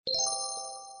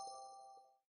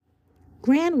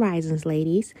Grand Risings,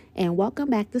 ladies, and welcome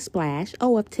back to Splash,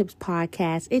 OF Tips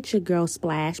Podcast. It's your girl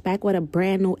Splash, back with a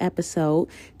brand new episode.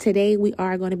 Today, we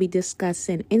are going to be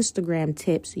discussing Instagram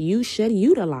tips you should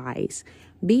utilize.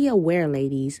 Be aware,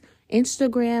 ladies,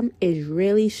 Instagram is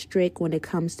really strict when it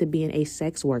comes to being a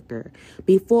sex worker.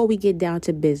 Before we get down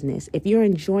to business, if you're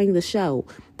enjoying the show,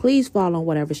 please follow on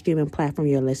whatever streaming platform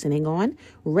you're listening on,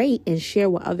 rate and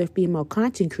share with other female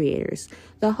content creators.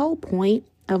 The whole point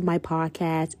of my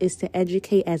podcast is to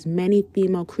educate as many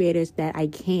female creators that I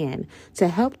can to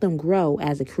help them grow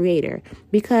as a creator,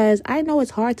 because I know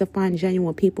it's hard to find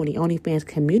genuine people in the OnlyFans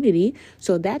community.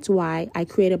 So that's why I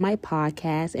created my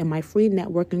podcast and my free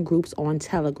networking groups on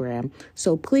Telegram.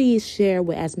 So please share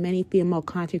with as many female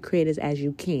content creators as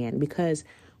you can, because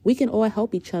we can all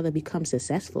help each other become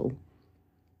successful.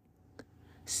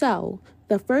 So,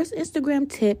 the first Instagram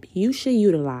tip you should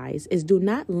utilize is do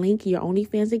not link your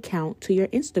OnlyFans account to your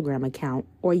Instagram account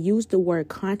or use the word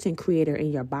content creator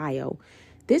in your bio.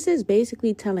 This is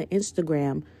basically telling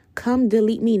Instagram, come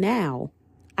delete me now.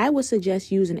 I would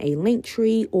suggest using a link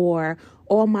tree or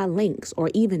all my links or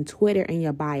even Twitter in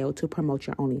your bio to promote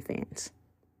your OnlyFans.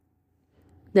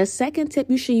 The second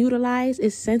tip you should utilize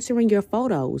is censoring your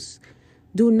photos.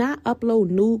 Do not upload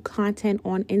nude content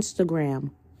on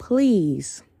Instagram.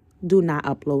 Please do not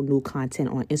upload new content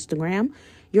on Instagram.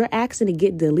 You're asking to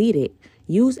get deleted.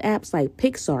 Use apps like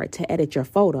PixArt to edit your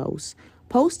photos.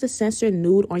 Post a censored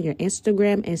nude on your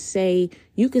Instagram and say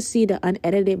you can see the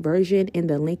unedited version in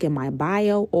the link in my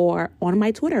bio or on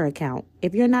my Twitter account.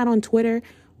 If you're not on Twitter,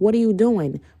 what are you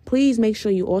doing? Please make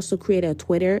sure you also create a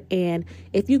Twitter. And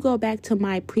if you go back to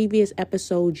my previous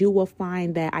episodes, you will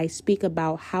find that I speak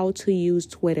about how to use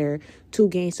Twitter to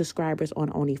gain subscribers on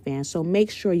OnlyFans. So make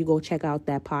sure you go check out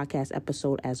that podcast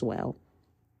episode as well.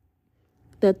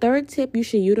 The third tip you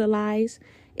should utilize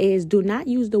is do not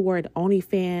use the word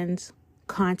OnlyFans,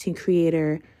 content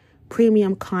creator,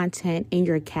 premium content in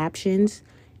your captions.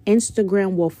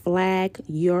 Instagram will flag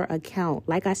your account.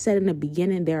 Like I said in the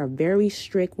beginning, they are very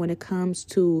strict when it comes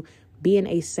to being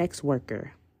a sex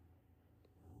worker.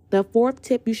 The fourth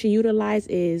tip you should utilize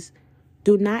is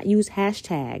do not use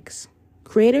hashtags.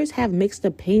 Creators have mixed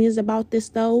opinions about this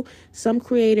though. Some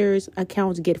creators'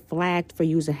 accounts get flagged for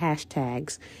using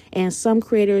hashtags, and some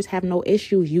creators have no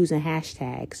issues using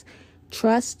hashtags.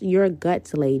 Trust your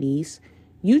guts, ladies.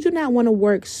 You do not want to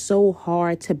work so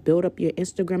hard to build up your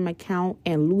Instagram account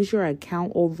and lose your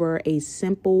account over a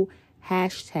simple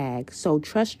hashtag. So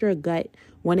trust your gut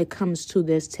when it comes to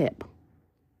this tip.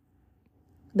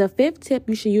 The fifth tip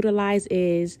you should utilize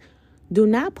is do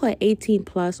not put 18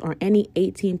 plus or any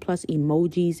 18 plus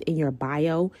emojis in your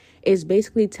bio. It's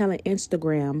basically telling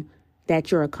Instagram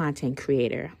that you're a content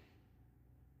creator.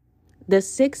 The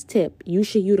sixth tip you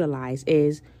should utilize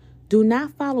is do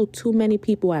not follow too many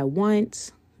people at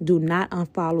once. Do not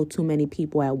unfollow too many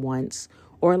people at once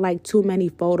or like too many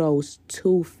photos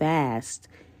too fast.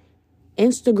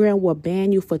 Instagram will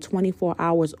ban you for 24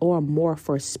 hours or more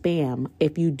for spam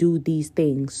if you do these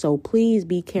things. So please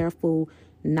be careful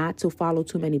not to follow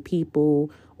too many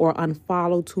people or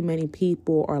unfollow too many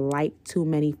people or like too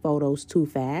many photos too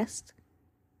fast.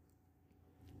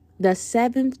 The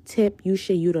seventh tip you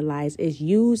should utilize is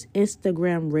use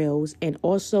Instagram Reels and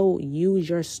also use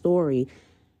your story.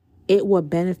 It will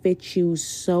benefit you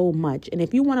so much. And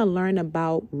if you want to learn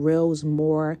about Reels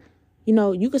more,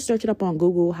 you can search it up on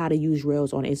Google how to use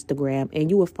Reels on Instagram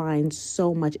and you will find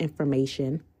so much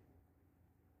information.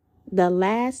 The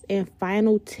last and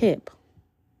final tip,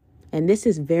 and this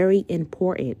is very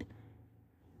important,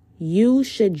 you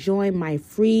should join my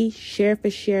free Share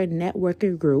for Share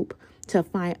networking group to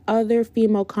find other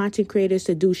female content creators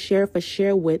to do share for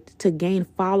share with to gain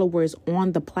followers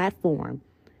on the platform.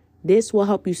 This will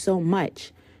help you so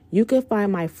much. You can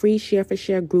find my free Share for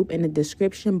Share group in the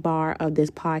description bar of this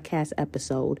podcast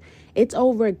episode. It's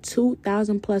over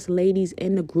 2,000 plus ladies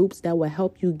in the groups that will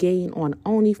help you gain on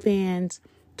OnlyFans,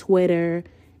 Twitter,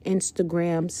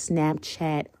 Instagram,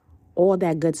 Snapchat, all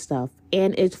that good stuff.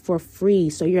 And it's for free,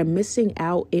 so you're missing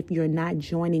out if you're not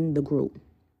joining the group.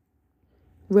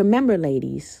 Remember,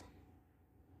 ladies,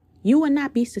 you will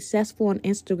not be successful on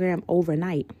Instagram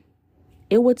overnight.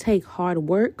 It will take hard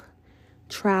work,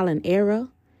 trial and error,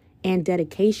 and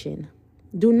dedication.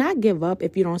 Do not give up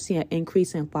if you don't see an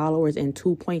increase in followers in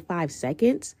 2.5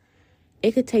 seconds.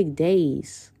 It could take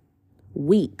days,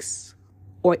 weeks,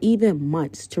 or even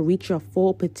months to reach your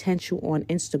full potential on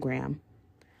Instagram.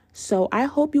 So I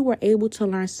hope you were able to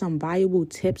learn some valuable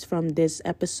tips from this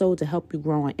episode to help you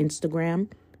grow on Instagram.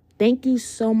 Thank you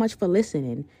so much for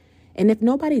listening. And if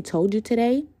nobody told you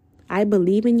today, I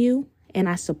believe in you and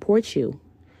I support you.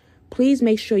 Please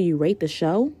make sure you rate the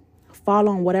show,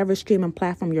 follow on whatever streaming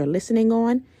platform you're listening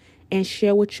on, and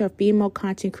share with your female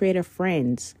content creator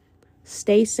friends.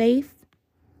 Stay safe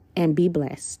and be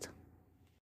blessed.